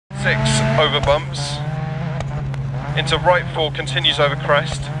6 over bumps. Into right 4 continues over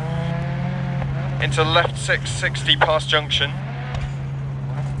crest. Into left 6 60 past junction.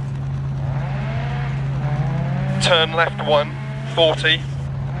 Turn left 1 40.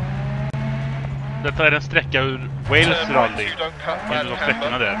 Detta är en sträcka ur Wales Rally. En av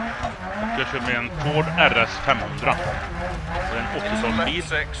sträckorna där. Och jag kör med en Ford RS 500. Det är en 80-talsbil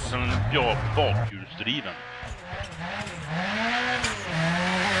och sen en bakhjulsdriven.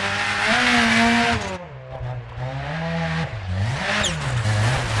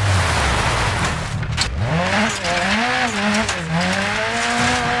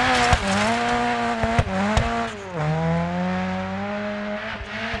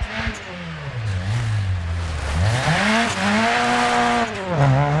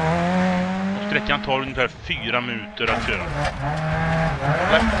 Sträckan tar ungefär 4 minuter att köra.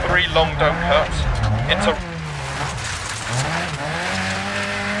 Left 3 long don't cut. Into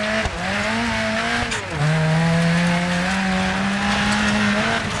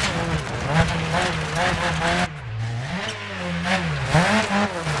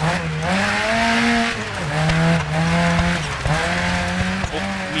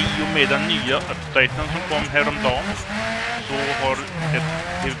med den nya updaten som kom häromdagen så har ett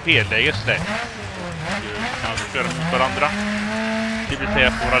PvP-läge släppt. Kan köra mot varandra. Det vill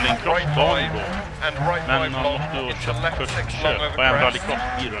säga på rallycross-dagen då. Men man måste då först köpa en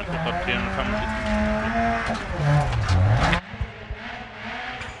rallycross-bil och den kostar 350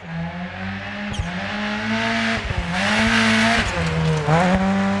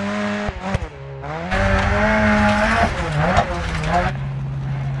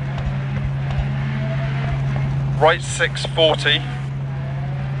 right 6 40.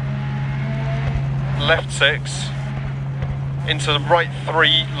 Left 6. Into right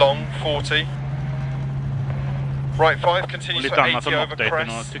 3 long 40. Right 5 continues lite for annat 80 om over updaten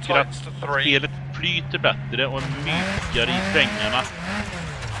och crest. tycker att Tights to 3. spelet flyter bättre och mjukare i svängarna.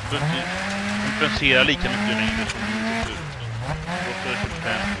 Kompenserar lika mycket längre som det förut.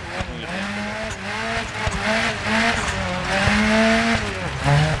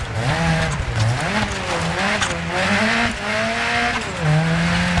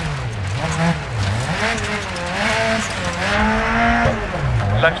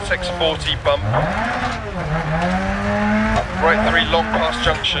 Left 640 bump. Right 3 long past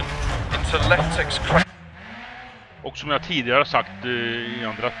junction. Into left 6 crash. Och som jag tidigare har sagt i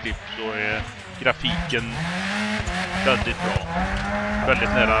andra klipp så är grafiken väldigt bra. Väldigt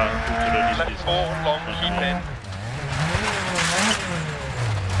nära fotorealistisk. Left 4 long keep in.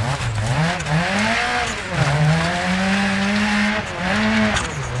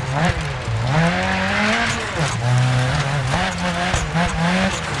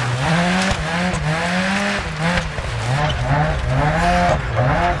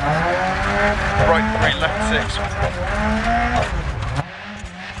 Right 3 left 6.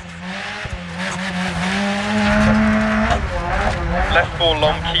 Left 4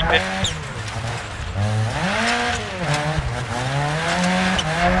 long keep in.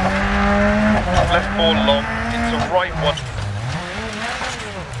 Left 4 long into right 1.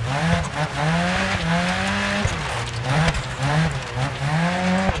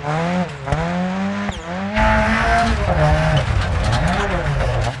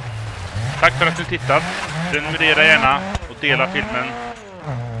 Tack för att ni tittat. Prenumerera gärna och dela filmen.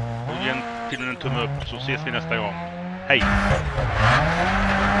 Och ge filmen en tumme upp så ses vi nästa gång. Hej!